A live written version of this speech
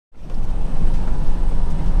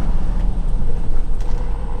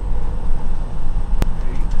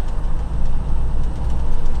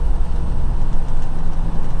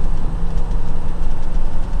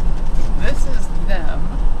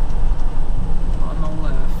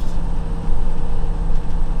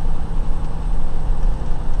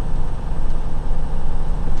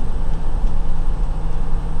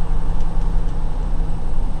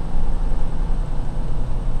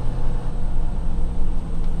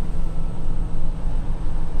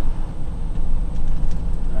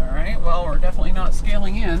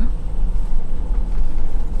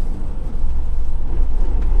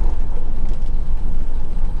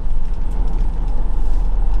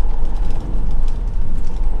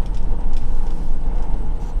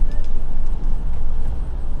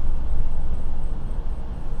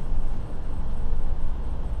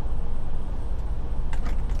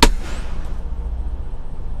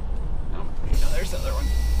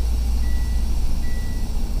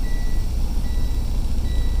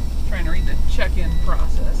during the check-in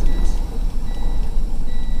process. It's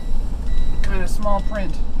kind of small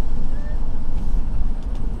print.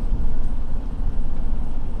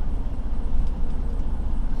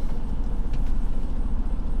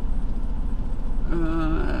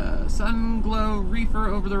 Sun glow reefer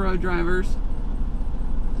over the road drivers.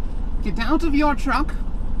 Get out of your truck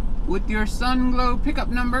with your sun glow pickup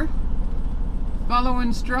number. Follow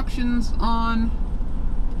instructions on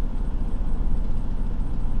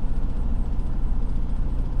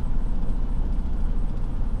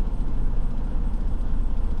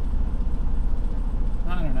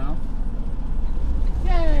I don't know.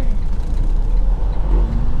 Yay!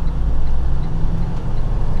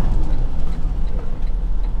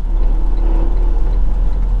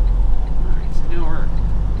 Alright, so now we're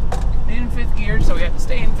in 5th gear, so we have to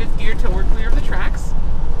stay in 5th gear till we're clear of the tracks.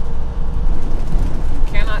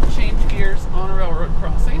 You cannot change gears on a railroad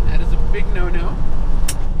crossing. That is a big no-no.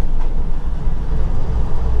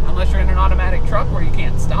 Unless you're in an automatic truck where you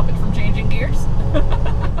can't stop it from changing gears.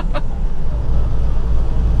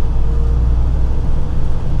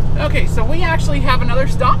 Okay, so we actually have another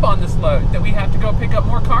stop on this load that we have to go pick up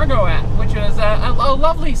more cargo at, which is a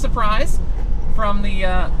lovely surprise from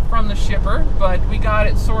the shipper, but we got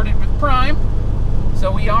it sorted with Prime,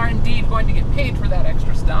 so we are indeed going to get paid for that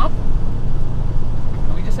extra stop.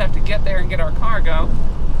 We just have to get there and get our cargo.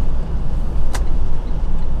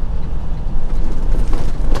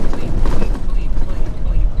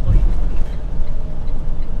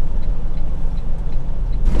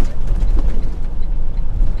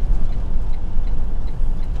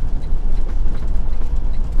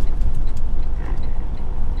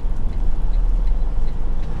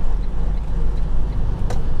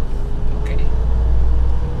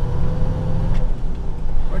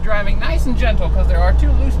 And gentle, because there are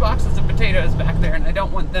 2 loose boxes of potatoes back there and I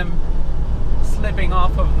don't want them slipping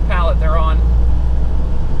off of the pallet they're on.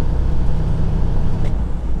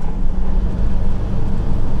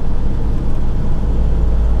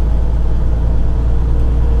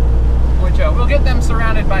 Which we'll get them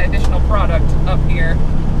surrounded by additional product up here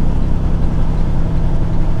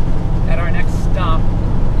at our next stop.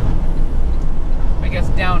 I guess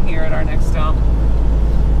down here at our next stop.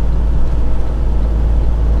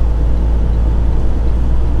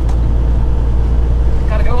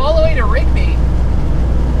 All the way to Rigby,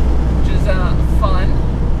 which is fun.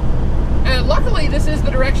 Luckily, this is the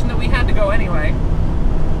direction that we had to go anyway,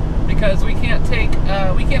 because we cannot take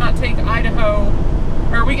Idaho,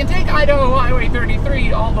 or we can take Idaho Highway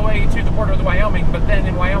 33 all the way to the border with Wyoming, but then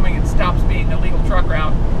in Wyoming it stops being a legal truck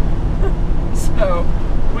route. So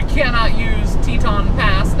we cannot use Teton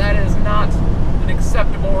Pass. That is not an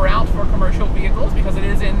acceptable route for commercial vehicles because it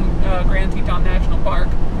is in Grand Teton National Park.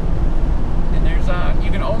 And there's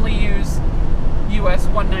you can only use US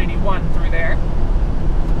 191 through there.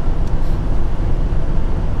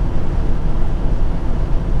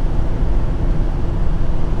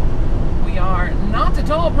 We are not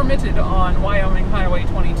at all permitted on Wyoming Highway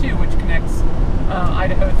 22, which connects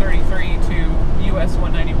Idaho 33 to US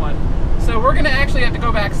 191. So we're going to actually have to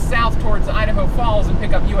go back south towards Idaho Falls and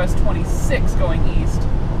pick up US 26 going east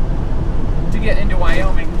to get into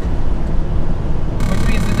Wyoming. Which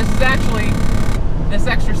means that this is actually, this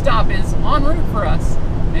extra stop is en route for us.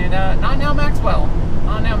 And not now Maxwell.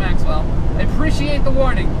 Not now Maxwell. I appreciate the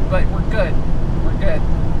warning, but we're good. We're good.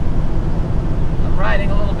 I'm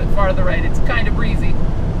riding a little bit far to the right. It's kind of breezy.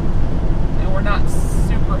 And we're not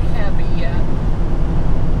super heavy yet.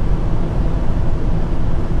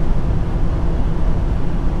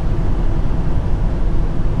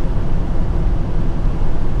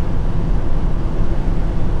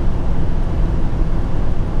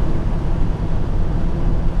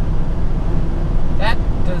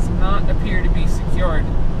 Appear to be secured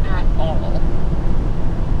at all.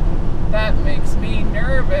 That makes me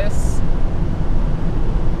nervous.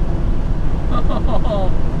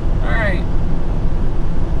 Oh, alright.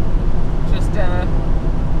 Just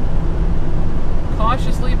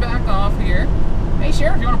cautiously back off here. Hey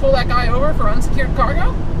Sheriff, you want to pull that guy over for unsecured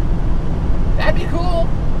cargo? That'd be cool.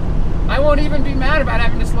 I won't even be mad about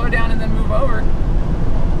having to slow down and then move over.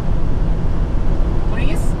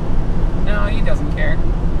 Please? No, he doesn't care.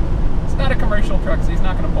 It's not a commercial truck, so he's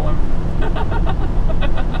not going to pull him.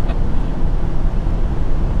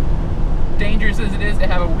 Dangerous as it is to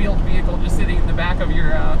have a wheeled vehicle just sitting in the back of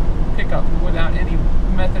your pickup without any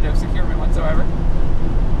method of securement whatsoever.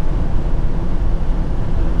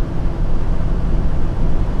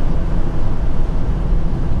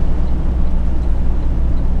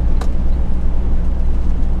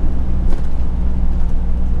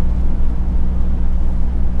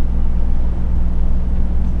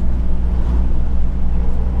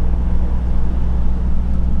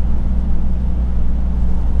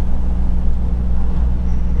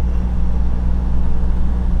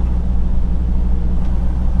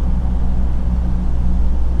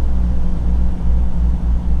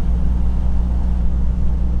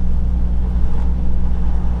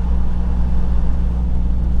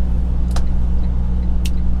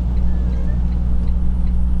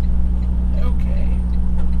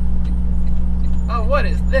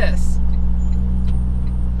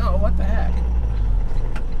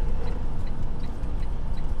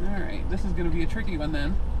 going to be a tricky one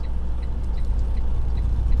then.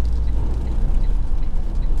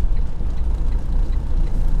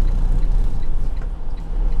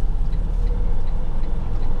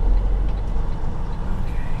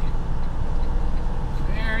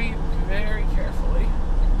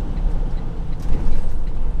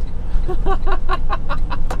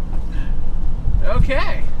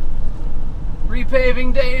 Okay.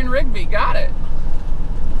 Repaving day in Rigby. Got it.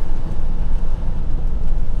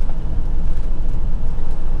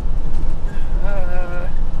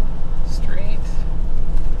 Straight.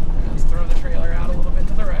 Let's throw the trailer out a little bit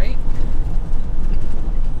to the right.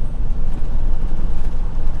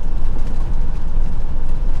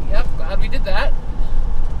 Yep, glad we did that.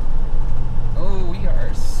 Oh, we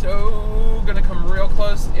are so gonna come real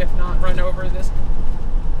close, if not run over this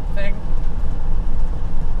thing.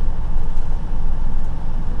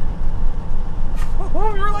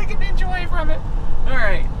 Oh, we were like an inch away from it. All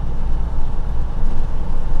right.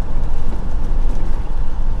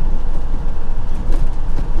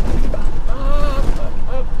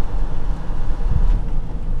 Up.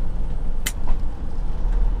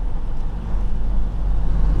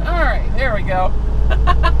 All right, there we go.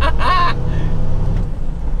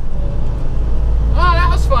 Oh, that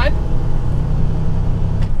was fun.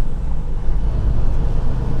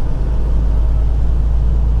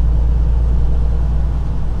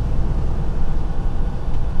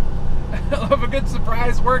 I love a good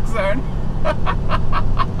surprise work zone.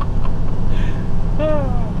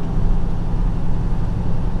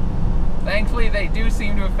 Thankfully, they do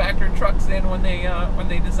seem to have factored trucks in when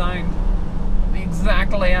they designed the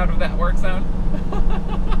exact layout of that work zone.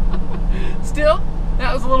 Still,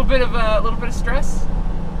 that was a little bit of stress.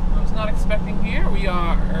 I was not expecting here. We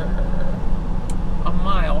are a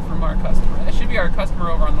mile from our customer. That should be our customer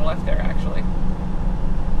over on the left there, actually.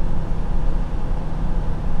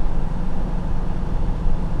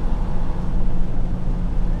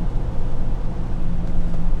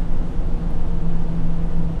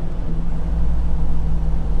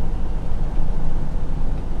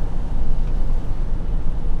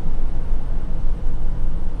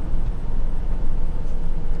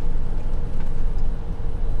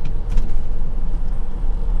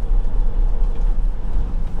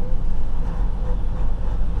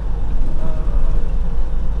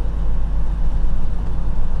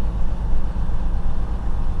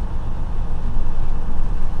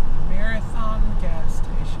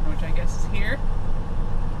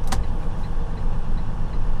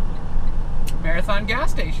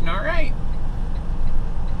 Gas station, all right.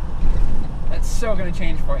 That's so gonna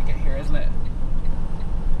change before I get here, isn't it?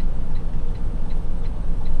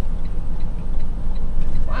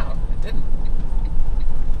 Wow, it didn't.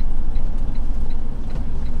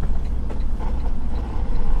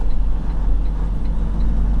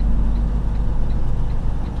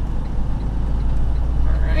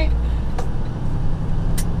 All right.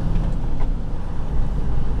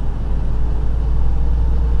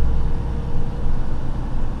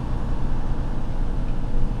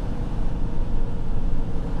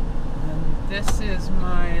 This is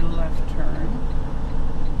my left turn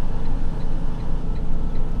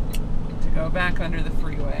to go back under the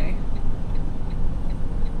freeway.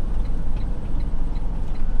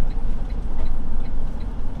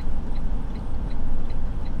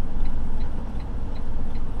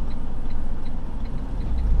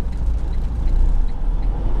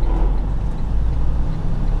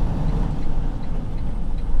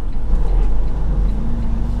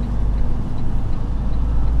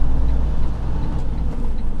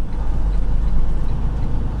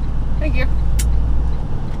 Thank you.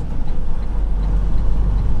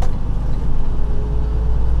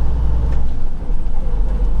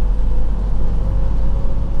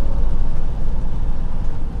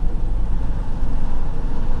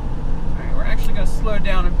 Alright, we're actually going to slow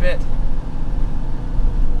down a bit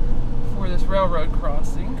for this railroad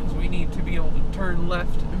crossing because we need to be able to turn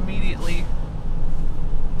left immediately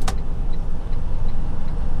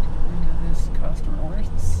into this customer. Where's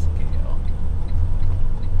the scale?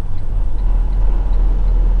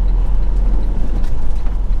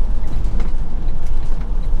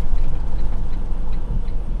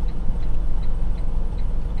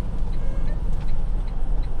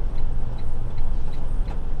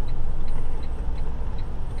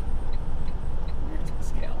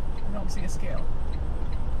 See a scale.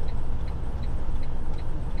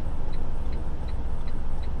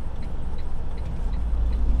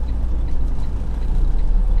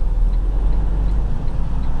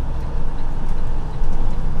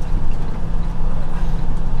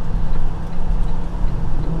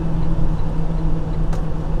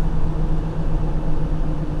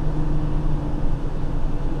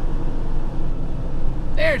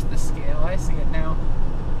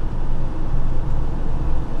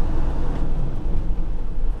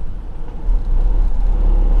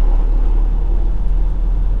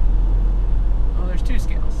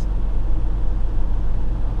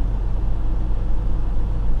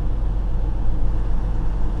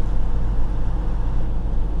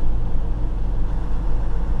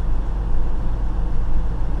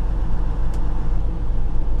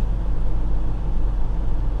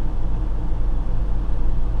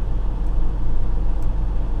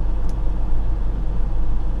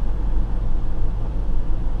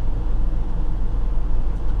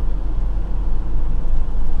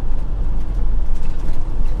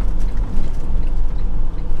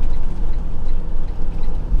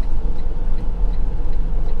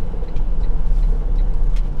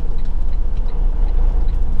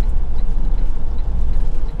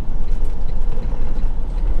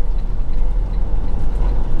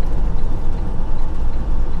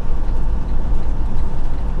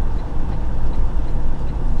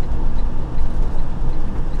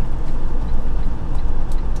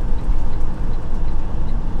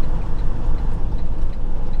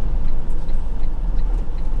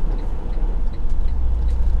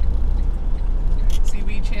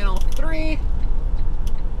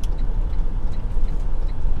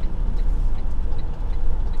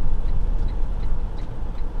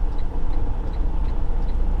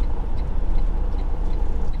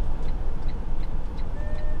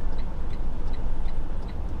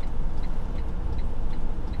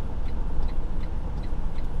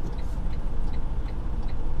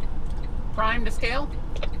 time to scale?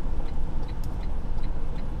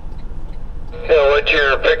 Yeah, what's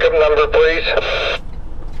your pickup number, please?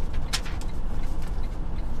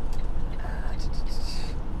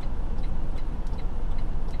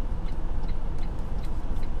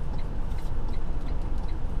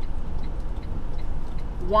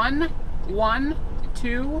 One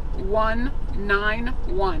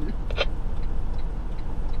 2191.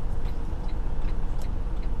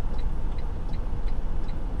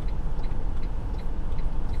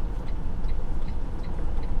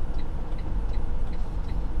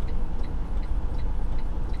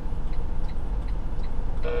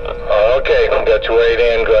 Okay, got your weight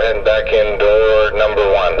in. Go ahead and back in door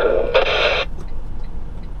number 1.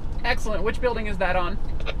 Excellent. Which building is that on?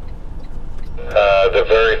 The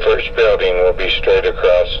very first building will be straight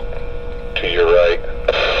across to your right.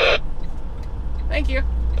 Thank you.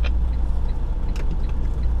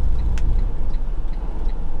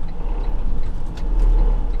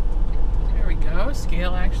 There we go.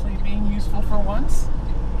 Scale actually being useful for once.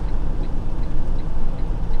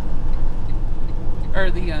 Or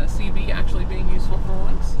the CB actually being useful for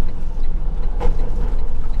once.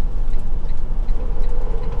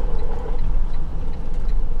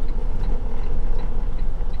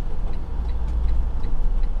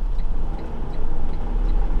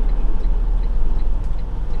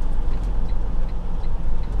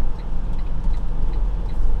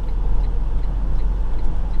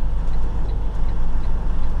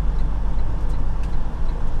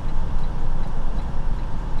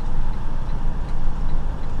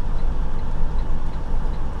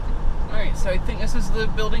 So I think this is the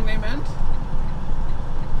building they meant.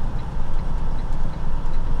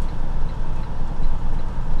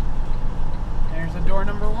 There's a door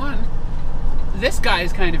number 1. This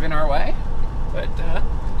guy's kind of in our way, but I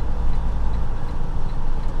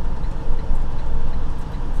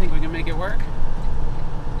think we can make it work.